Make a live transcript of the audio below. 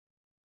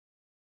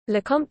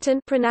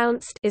Lecompton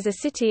pronounced is a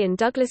city in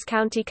Douglas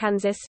County,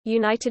 Kansas,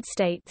 United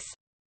States.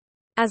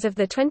 As of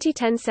the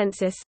 2010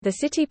 census, the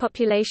city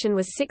population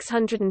was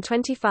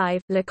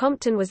 625.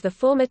 Lecompton was the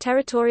former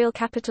territorial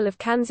capital of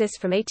Kansas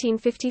from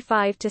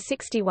 1855 to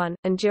 61,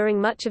 and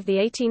during much of the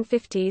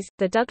 1850s,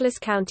 the Douglas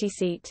County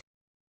seat.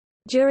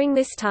 During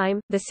this time,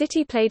 the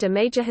city played a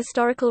major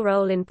historical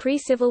role in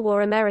pre-Civil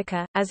War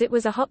America, as it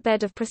was a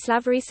hotbed of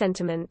pro-slavery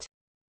sentiment.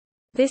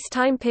 This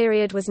time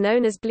period was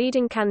known as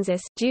Bleeding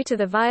Kansas, due to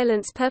the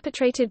violence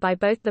perpetrated by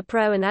both the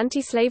pro- and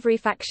anti-slavery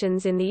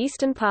factions in the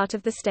eastern part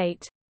of the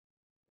state.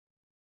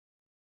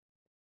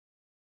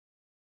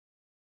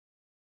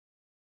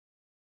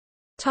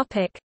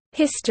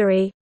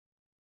 History.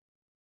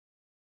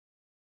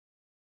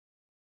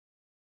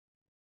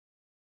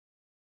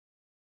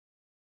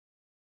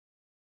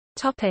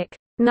 Topic: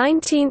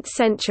 19th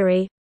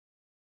century.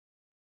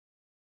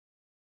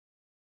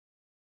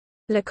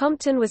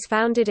 Lecompton was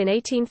founded in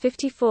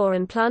 1854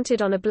 and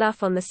planted on a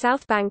bluff on the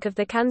south bank of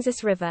the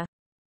Kansas River.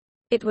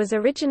 It was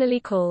originally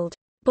called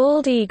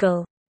Bald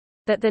Eagle,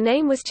 but the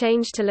name was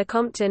changed to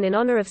Lecompton in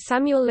honor of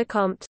Samuel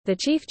Lecompton, the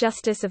Chief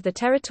Justice of the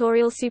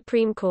Territorial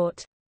Supreme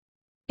Court.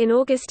 In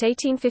August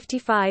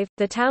 1855,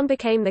 the town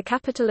became the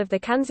capital of the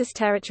Kansas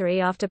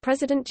Territory after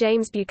President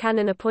James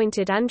Buchanan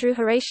appointed Andrew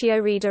Horatio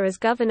Reeder as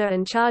governor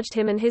and charged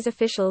him and his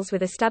officials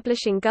with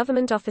establishing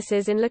government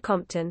offices in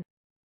Lecompton.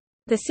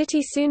 The city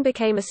soon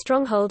became a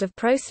stronghold of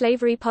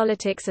pro-slavery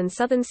politics and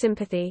Southern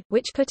sympathy,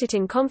 which put it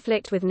in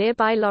conflict with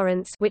nearby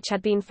Lawrence, which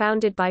had been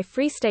founded by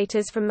Free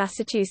Staters from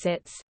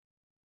Massachusetts.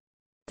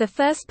 The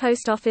first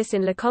post office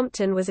in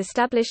Lecompton was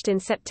established in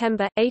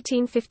September,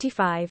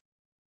 1855.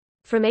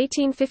 From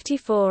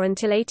 1854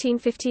 until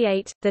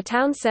 1858, the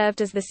town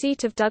served as the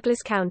seat of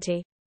Douglas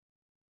County.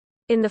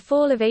 In the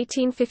fall of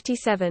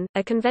 1857,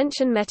 a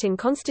convention met in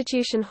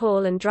Constitution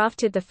Hall and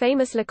drafted the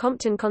famous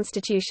Lecompton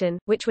Constitution,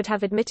 which would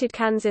have admitted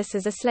Kansas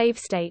as a slave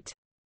state.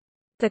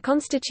 The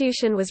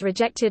Constitution was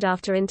rejected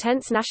after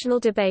intense national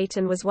debate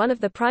and was one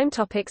of the prime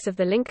topics of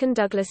the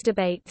Lincoln-Douglas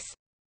debates.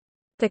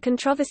 The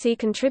controversy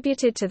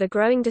contributed to the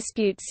growing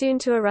dispute soon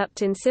to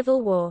erupt in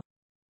Civil War.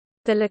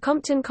 The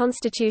Lecompton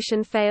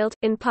Constitution failed,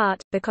 in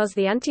part, because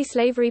the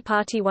anti-slavery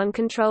party won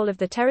control of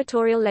the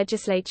territorial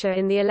legislature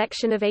in the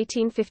election of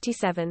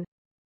 1857.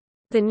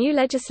 The new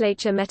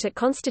legislature met at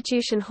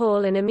Constitution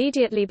Hall and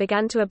immediately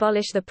began to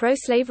abolish the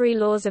pro-slavery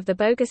laws of the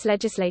bogus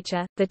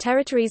legislature, the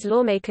territory's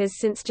lawmakers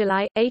since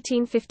July,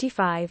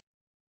 1855.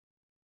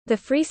 The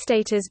Free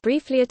Staters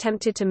briefly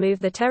attempted to move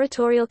the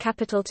territorial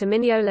capital to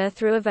Mineola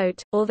through a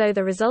vote, although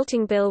the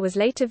resulting bill was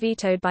later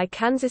vetoed by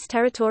Kansas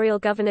Territorial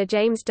Governor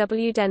James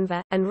W.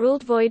 Denver, and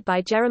ruled void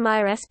by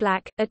Jeremiah S.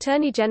 Black,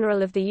 Attorney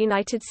General of the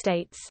United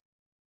States.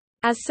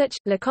 As such,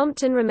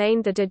 Lecompton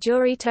remained the de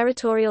jure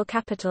territorial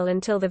capital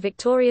until the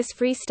victorious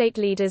Free State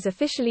leaders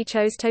officially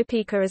chose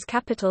Topeka as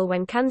capital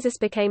when Kansas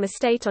became a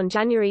state on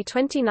January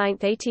 29,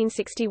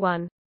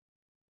 1861.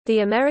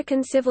 The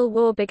American Civil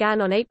War began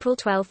on April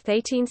 12,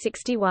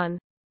 1861.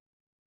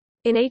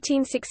 In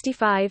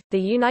 1865, the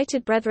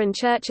United Brethren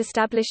Church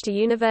established a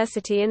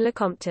university in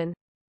Lecompton.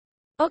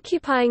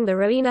 Occupying the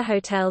Rowena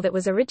Hotel that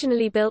was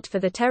originally built for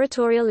the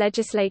territorial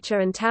legislature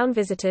and town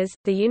visitors,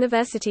 the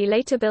university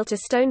later built a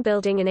stone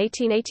building in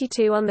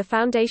 1882 on the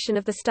foundation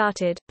of the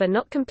started, but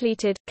not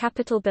completed,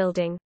 Capitol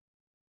building.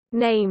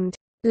 Named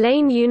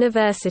Lane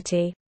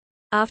University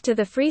after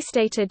the Free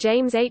Stater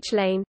James H.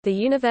 Lane, the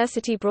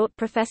university brought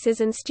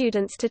professors and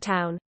students to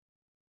town.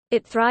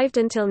 It thrived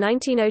until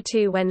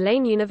 1902 when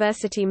Lane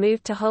University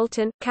moved to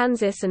Holton,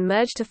 Kansas and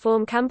merged to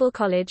form Campbell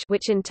College,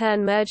 which in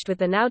turn merged with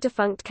the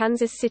now-defunct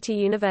Kansas City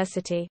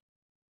University.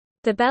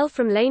 The bell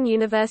from Lane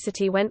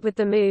University went with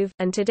the move,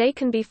 and today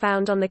can be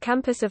found on the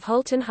campus of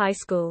Holton High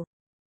School.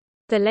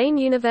 The Lane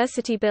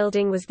University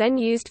building was then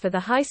used for the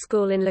high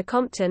school in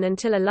Lecompton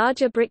until a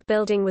larger brick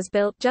building was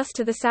built just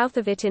to the south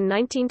of it in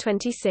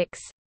 1926.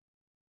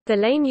 The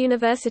Lane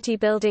University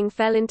building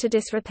fell into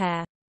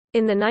disrepair.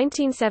 In the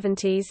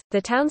 1970s,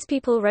 the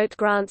townspeople wrote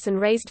grants and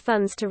raised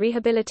funds to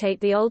rehabilitate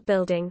the old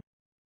building.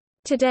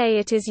 Today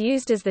it is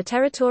used as the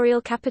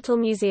Territorial Capitol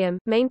Museum,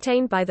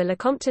 maintained by the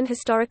Lecompton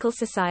Historical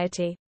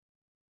Society.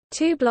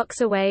 2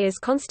 blocks away is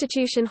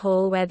Constitution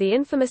Hall where the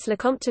infamous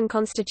Lecompton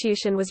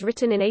Constitution was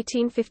written in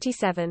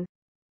 1857.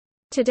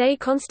 Today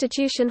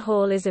Constitution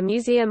Hall is a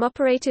museum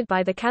operated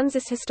by the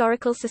Kansas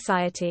Historical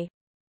Society.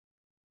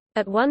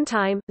 At one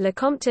time,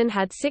 Lecompton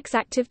had 6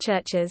 active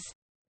churches.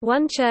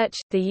 One church,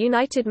 the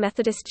United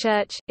Methodist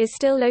Church, is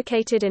still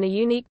located in a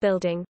unique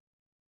building.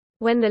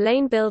 When the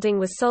Lane building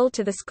was sold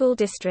to the school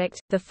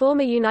district, the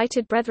former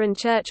United Brethren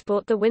Church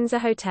bought the Windsor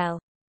Hotel.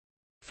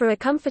 For a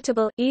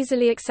comfortable,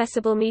 easily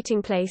accessible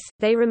meeting place,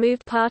 they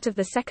removed part of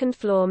the second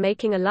floor,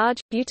 making a large,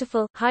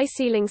 beautiful,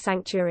 high-ceiling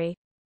sanctuary.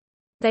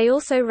 They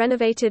also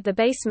renovated the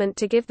basement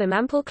to give them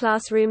ample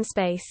classroom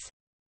space.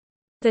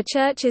 The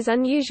church is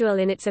unusual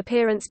in its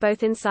appearance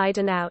both inside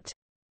and out.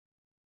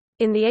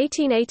 In the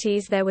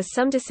 1880s there was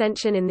some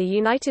dissension in the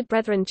United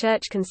Brethren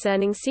Church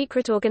concerning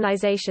secret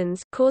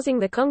organizations, causing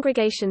the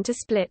congregation to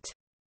split.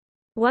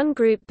 One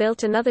group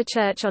built another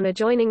church on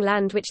adjoining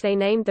land which they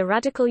named the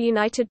Radical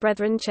United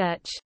Brethren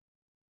Church.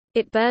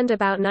 It burned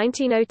about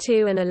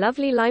 1902 and a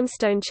lovely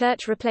limestone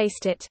church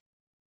replaced it.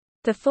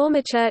 The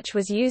former church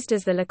was used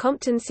as the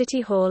Lecompton City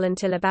Hall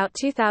until about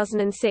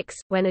 2006,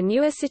 when a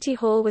newer City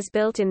Hall was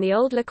built in the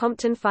old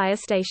Lecompton Fire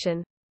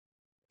Station.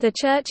 The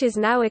church is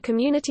now a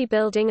community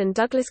building and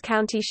Douglas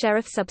County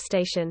Sheriff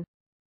substation.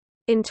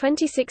 In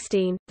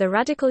 2016, the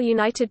Radical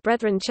United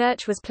Brethren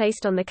Church was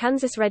placed on the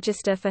Kansas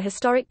Register for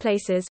Historic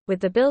Places.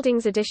 With the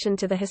building's addition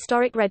to the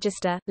Historic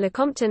Register,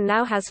 Lecompton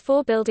now has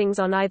 4 buildings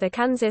on either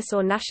Kansas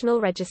or national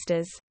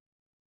registers.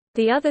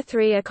 The other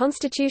 3 are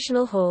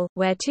Constitutional Hall,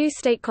 where 2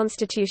 state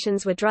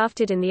constitutions were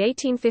drafted in the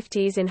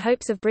 1850s in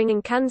hopes of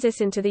bringing Kansas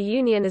into the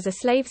Union as a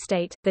slave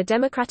state, the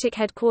Democratic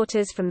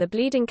headquarters from the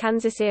Bleeding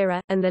Kansas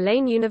era, and the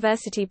Lane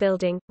University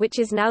Building, which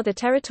is now the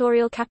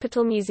Territorial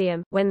Capitol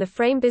Museum. When the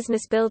frame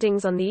business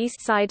buildings on the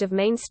east side of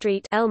Main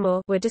Street,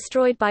 Elmore, were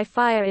destroyed by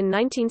fire in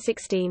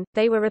 1916,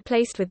 they were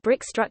replaced with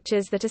brick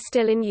structures that are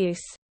still in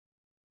use.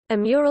 A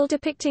mural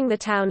depicting the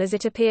town as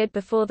it appeared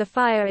before the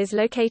fire is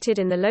located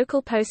in the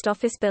local post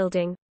office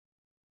building.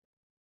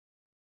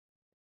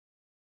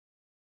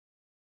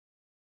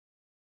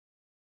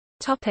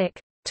 Topic: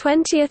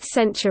 20th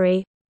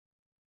century.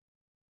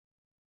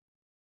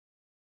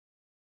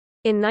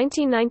 In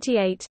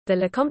 1998, the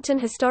Lecompton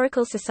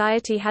Historical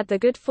Society had the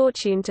good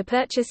fortune to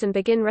purchase and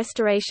begin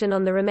restoration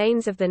on the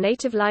remains of the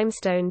native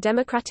limestone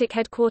Democratic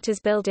Headquarters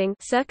building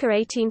circa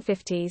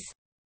 1850s.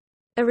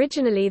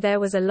 Originally there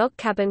was a log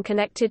cabin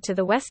connected to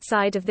the west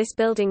side of this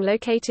building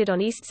located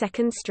on East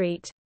 2nd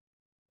Street.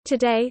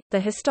 Today, the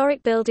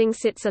historic building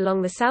sits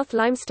along the south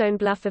limestone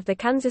bluff of the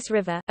Kansas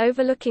River,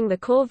 overlooking the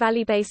Kaw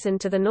Valley Basin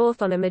to the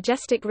north on a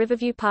majestic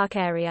Riverview Park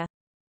area.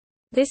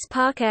 This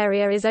park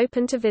area is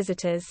open to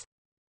visitors.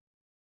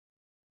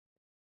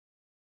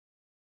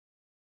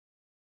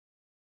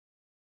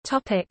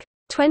 Topic: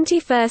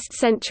 21st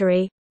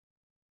century.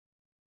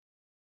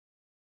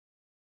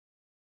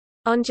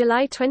 On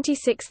July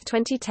 26,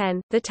 2010,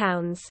 the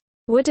town's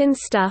wooden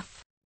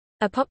stuff,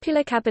 a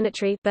popular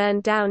cabinetry,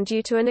 burned down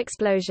due to an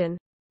explosion.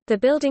 The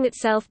building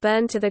itself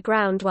burned to the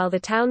ground while the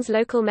town's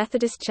local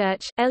Methodist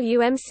church,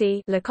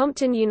 LUMC,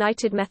 Lecompton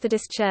United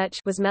Methodist Church,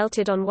 was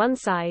melted on one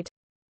side.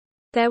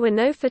 There were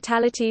no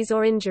fatalities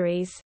or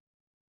injuries.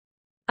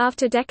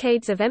 After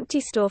decades of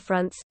empty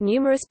storefronts,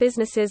 numerous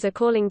businesses are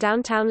calling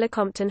downtown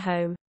Lecompton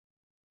home.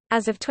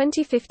 As of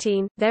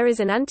 2015, there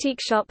is an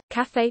antique shop,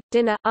 cafe,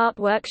 dinner, art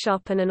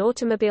workshop and an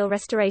automobile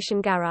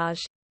restoration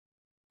garage.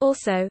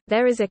 Also,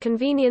 there is a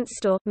convenience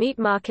store, meat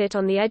market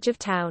on the edge of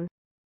town.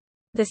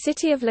 The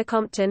city of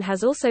Lecompton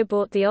has also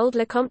bought the old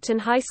Lecompton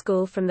High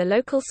School from the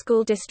local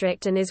school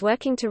district and is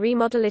working to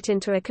remodel it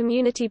into a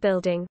community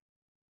building.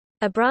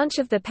 A branch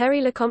of the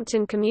Perry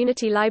Lecompton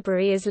Community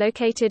Library is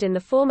located in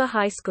the former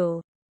high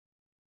school.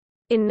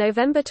 In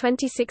November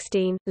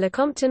 2016,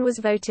 Lecompton was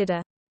voted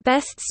a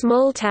Best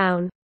Small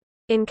Town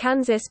in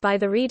Kansas by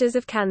the readers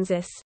of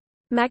Kansas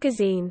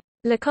magazine.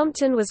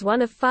 Lecompton was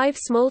one of 5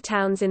 small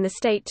towns in the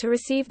state to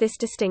receive this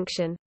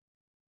distinction.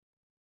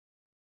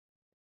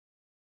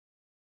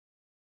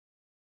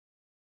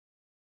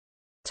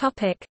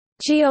 Topic: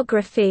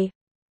 Geography.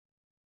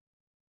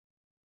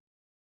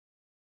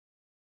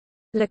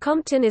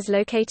 Lecompton is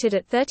located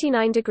at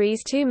 39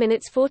 degrees 2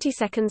 minutes 40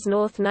 seconds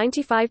north,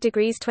 95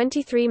 degrees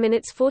 23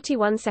 minutes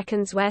 41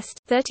 seconds west,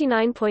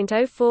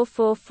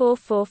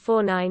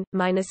 39.044449,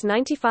 minus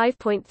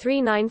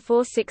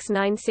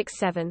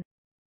 95.39469667.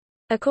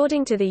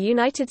 According to the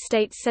United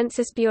States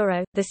Census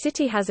Bureau, the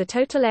city has a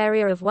total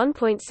area of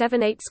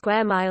 1.78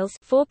 square miles,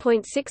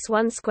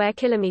 4.61 square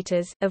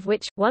kilometers, of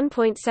which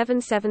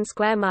 1.77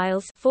 square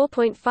miles,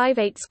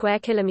 4.58 square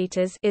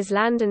kilometers is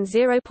land and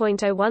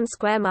 0.01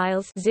 square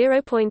miles,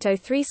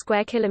 0.03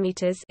 square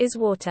kilometers is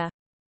water.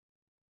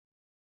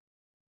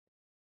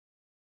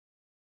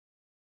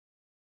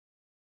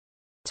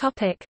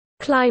 Topic: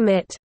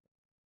 Climate.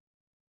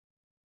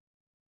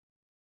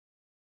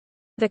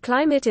 The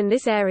climate in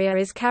this area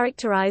is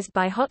characterized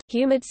by hot,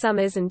 humid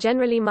summers and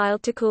generally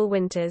mild to cool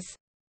winters.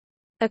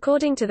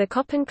 According to the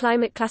Köppen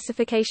climate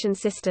classification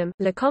system,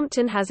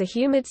 Lecompton has a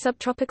humid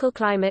subtropical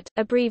climate,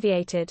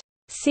 abbreviated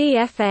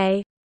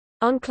CFA,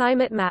 on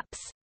climate maps.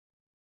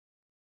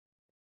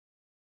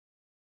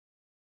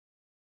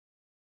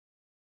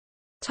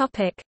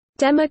 Topic: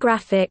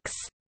 Demographics.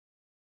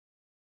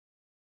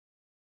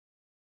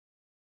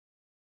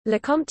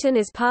 Lecompton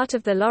is part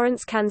of the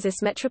Lawrence,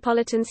 Kansas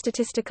Metropolitan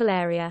Statistical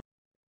Area.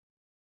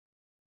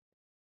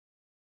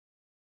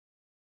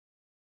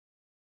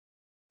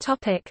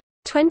 Topic: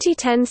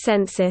 2010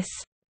 census.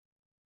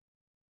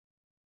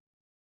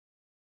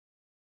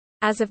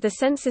 As of the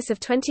census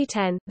of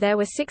 2010, there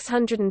were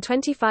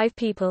 625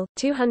 people,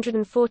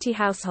 240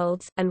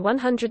 households, and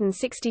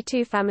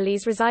 162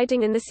 families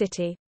residing in the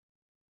city.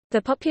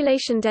 The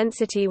population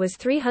density was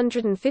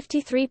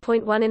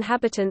 353.1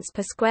 inhabitants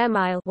per square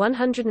mile,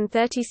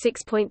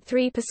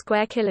 136.3 per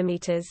square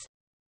kilometers.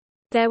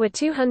 There were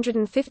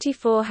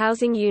 254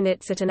 housing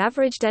units at an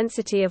average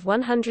density of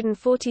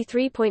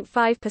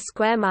 143.5 per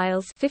square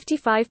miles,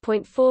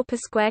 55.4 per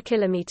square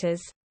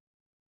kilometers.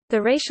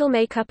 The racial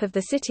makeup of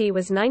the city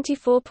was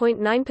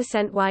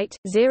 94.9% white,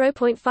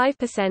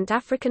 0.5%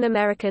 African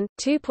American,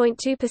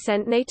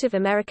 2.2% Native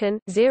American,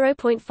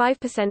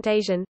 0.5%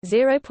 Asian,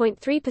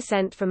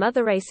 0.3% from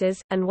other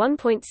races, and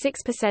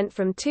 1.6%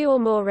 from two or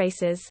more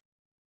races.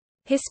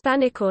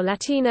 Hispanic or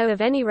Latino of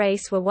any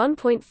race were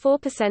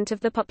 1.4% of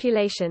the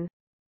population.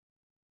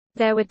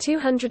 There were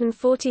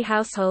 240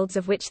 households,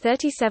 of which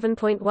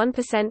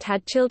 37.1%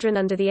 had children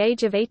under the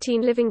age of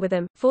 18 living with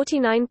them,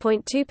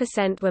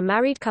 49.2% were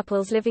married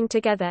couples living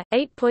together,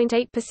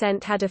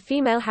 8.8% had a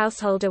female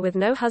householder with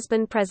no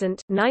husband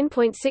present,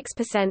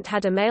 9.6%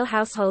 had a male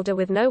householder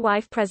with no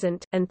wife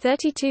present, and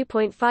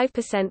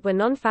 32.5% were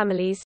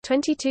non-families.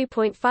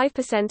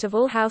 22.5% of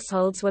all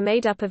households were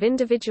made up of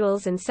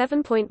individuals and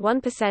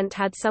 7.1%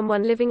 had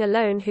someone living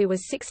alone who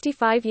was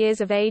 65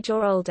 years of age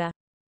or older.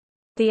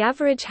 The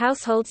average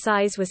household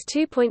size was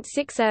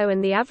 2.60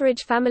 and the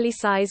average family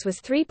size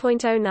was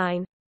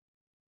 3.09.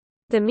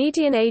 The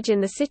median age in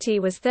the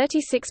city was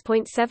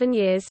 36.7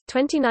 years,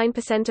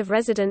 29% of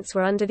residents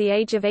were under the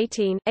age of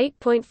 18,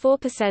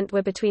 8.4%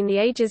 were between the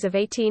ages of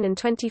 18 and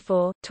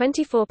 24,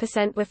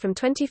 24% were from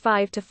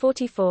 25 to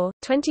 44,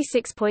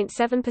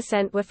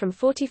 26.7% were from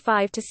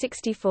 45 to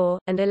 64,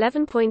 and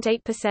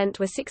 11.8%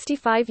 were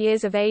 65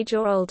 years of age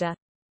or older.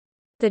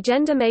 The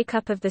gender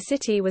makeup of the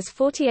city was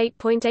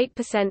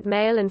 48.8%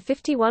 male and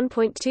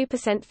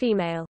 51.2%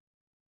 female.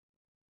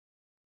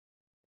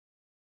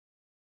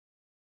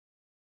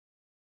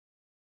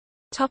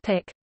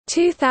 Topic: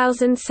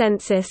 2000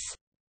 census.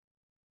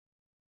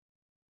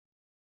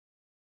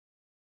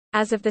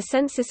 As of the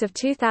census of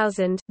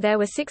 2000, there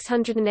were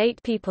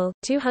 608 people,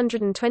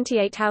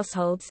 228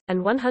 households,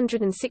 and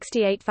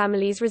 168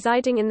 families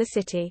residing in the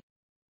city.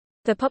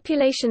 The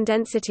population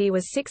density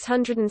was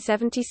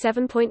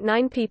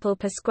 677.9 people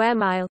per square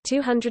mile,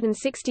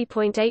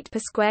 260.8 per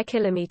square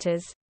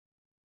kilometers.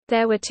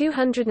 There were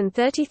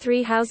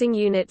 233 housing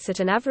units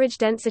at an average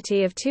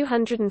density of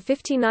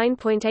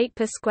 259.8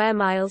 per square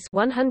miles,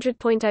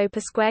 100.0 per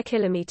square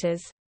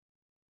kilometers.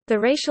 The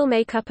racial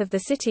makeup of the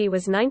city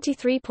was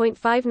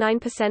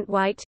 93.59%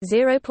 white,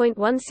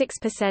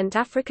 0.16%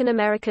 African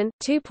American,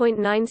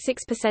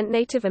 2.96%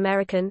 Native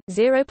American,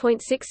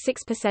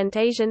 0.66%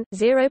 Asian,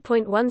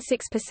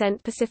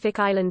 0.16% Pacific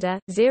Islander,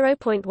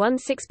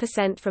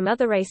 0.16% from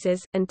other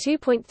races, and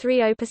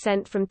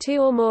 2.30% from two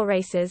or more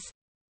races.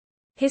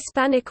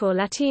 Hispanic or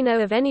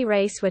Latino of any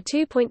race were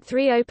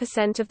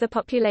 2.30% of the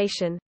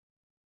population.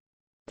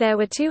 There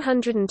were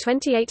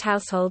 228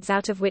 households,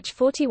 out of which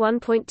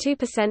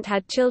 41.2%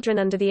 had children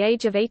under the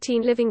age of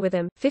 18 living with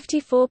them,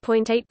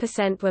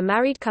 54.8% were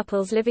married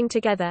couples living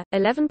together,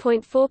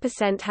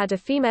 11.4% had a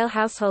female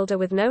householder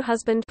with no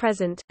husband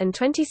present, and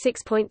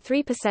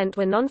 26.3%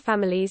 were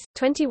non-families.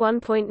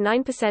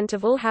 21.9%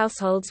 of all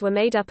households were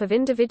made up of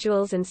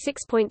individuals and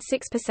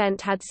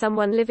 6.6% had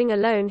someone living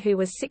alone who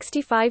was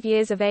 65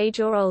 years of age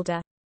or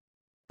older.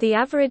 The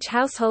average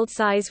household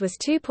size was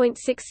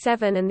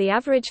 2.67 and the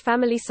average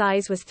family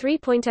size was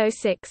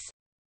 3.06.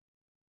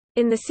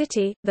 In the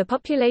city, the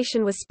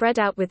population was spread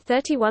out with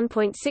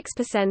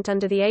 31.6%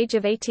 under the age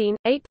of 18,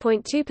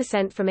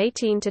 8.2% from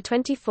 18 to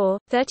 24,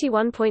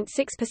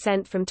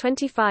 31.6% from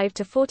 25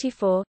 to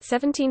 44,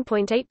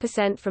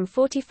 17.8% from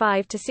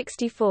 45 to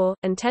 64,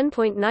 and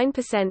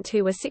 10.9%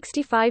 who were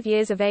 65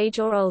 years of age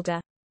or older.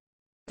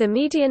 The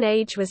median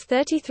age was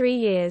 33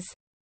 years.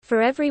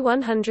 For every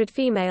 100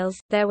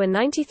 females, there were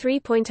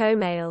 93.0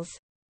 males.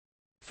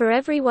 For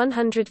every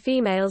 100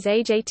 females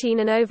age 18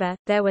 and over,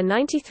 there were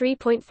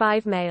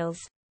 93.5 males.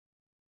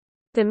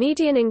 The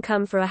median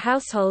income for a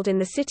household in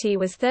the city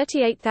was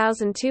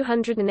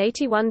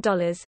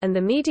 $38,281, and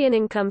the median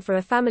income for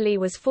a family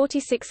was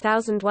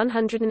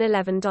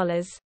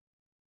 $46,111.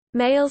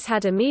 Males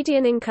had a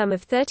median income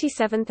of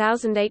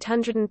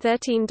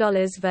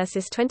 $37,813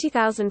 versus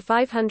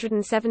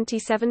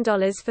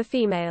 $20,577 for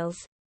females.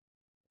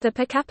 The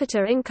per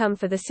capita income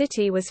for the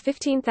city was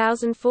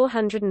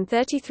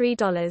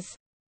 $15,433.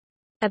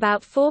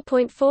 About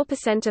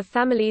 4.4% of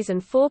families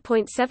and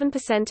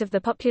 4.7% of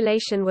the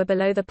population were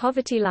below the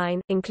poverty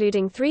line,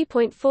 including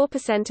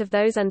 3.4% of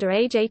those under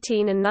age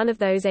 18 and none of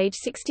those age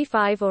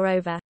 65 or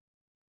over.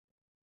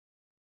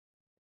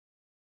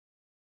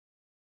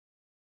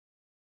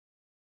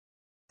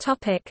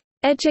 Topic: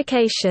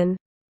 Education.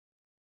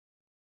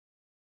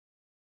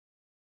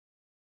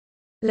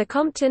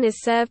 Lecompton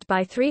is served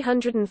by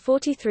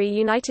 343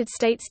 United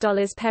States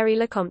dollars Perry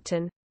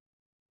Lecompton.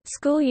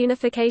 School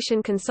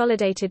unification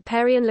consolidated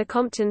Perry and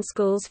Lecompton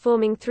schools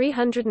forming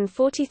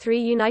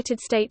 343 United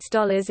States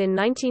dollars in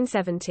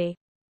 1970.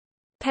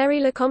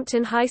 Perry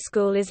Lecompton High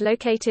School is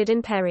located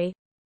in Perry.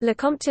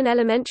 Lecompton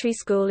Elementary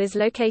School is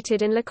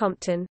located in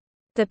Lecompton.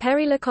 The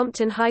Perry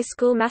Lecompton High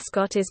School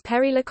mascot is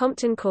Perry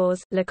Lecompton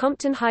Cause.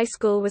 Lecompton High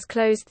School was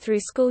closed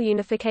through school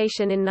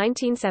unification in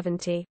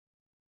 1970.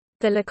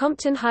 The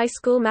Lecompton High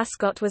School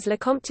mascot was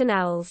Lecompton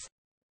Owls.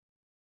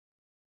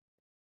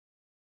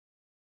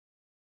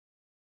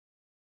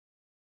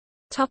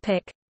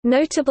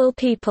 Notable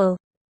people.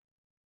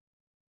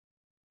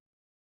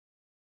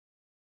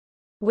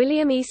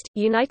 William East,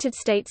 United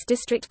States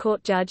District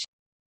Court Judge.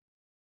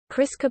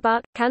 Chris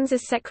Kobach,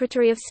 Kansas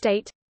Secretary of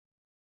State.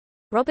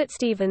 Robert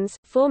Stevens,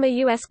 former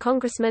U.S.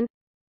 Congressman.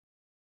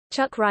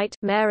 Chuck Wright,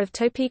 Mayor of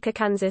Topeka,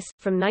 Kansas,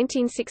 from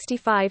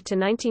 1965 to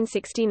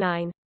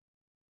 1969.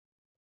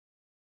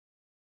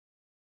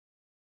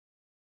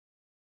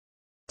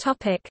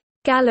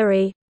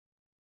 Gallery.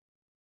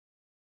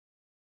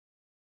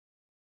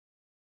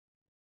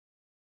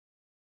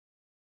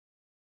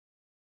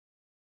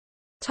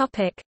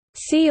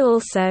 See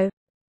also: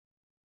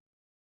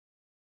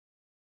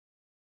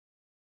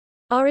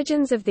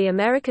 Origins of the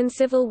American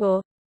Civil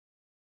War,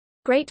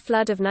 Great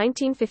Flood of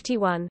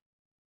 1951.